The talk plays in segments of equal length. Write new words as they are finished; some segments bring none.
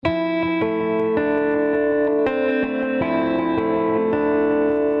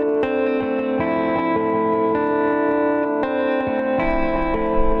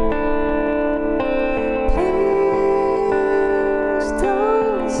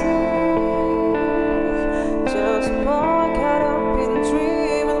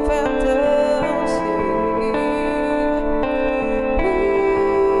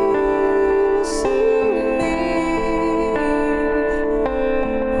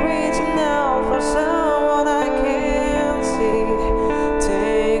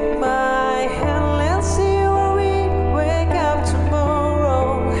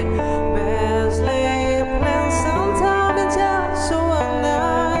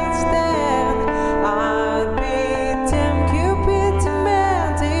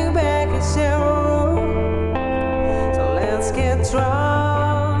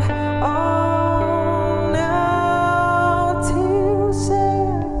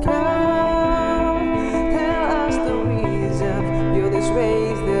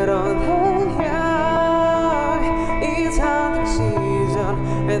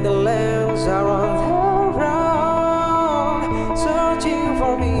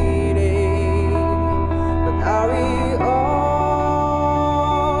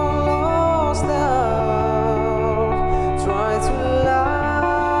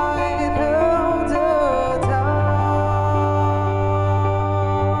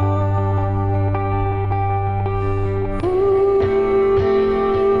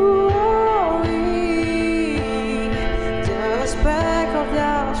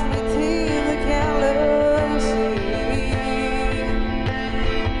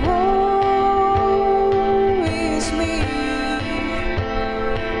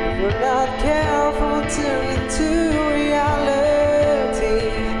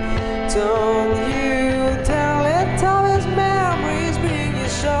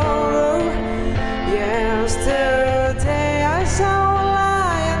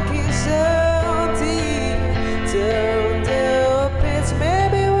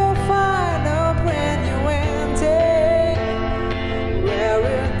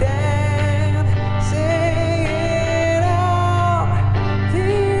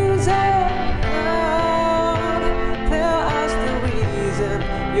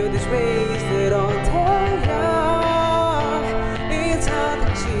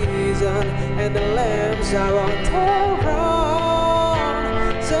season, and the lamps are on their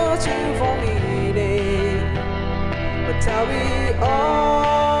own, searching for meaning. But are we all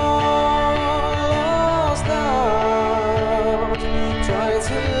lost out, trying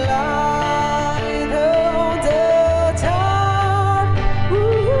to light up the dark?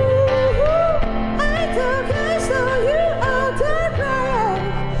 I thought I saw you out there crying.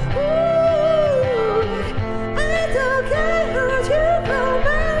 I thought I heard you call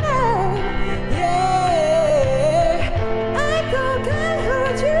my name. Yeah, I thought I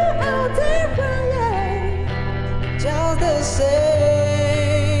heard you out there crying. Just the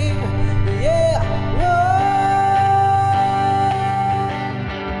same, yeah. Whoa.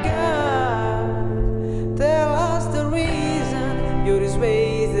 God, tell us the reason you're just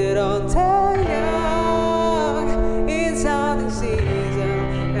wasted on young. It's hunting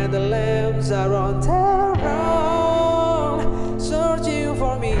season, and the lambs are on their own, searching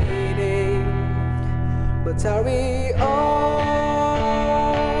for meaning. But are we all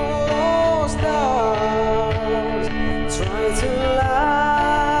lost out, trying to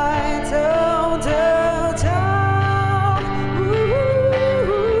light up the dark?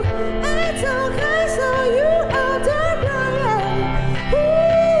 I thought I saw you out there crying.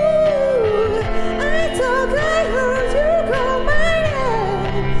 I thought I heard you call my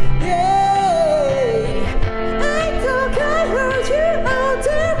name. Yeah, I thought I heard you out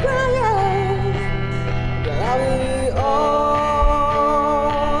there crying. But are we all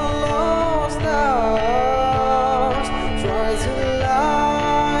lost out, trying to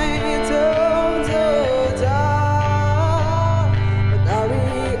light up the dark? But are we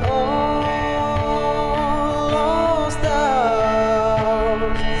all lost out,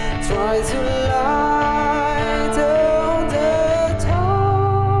 trying to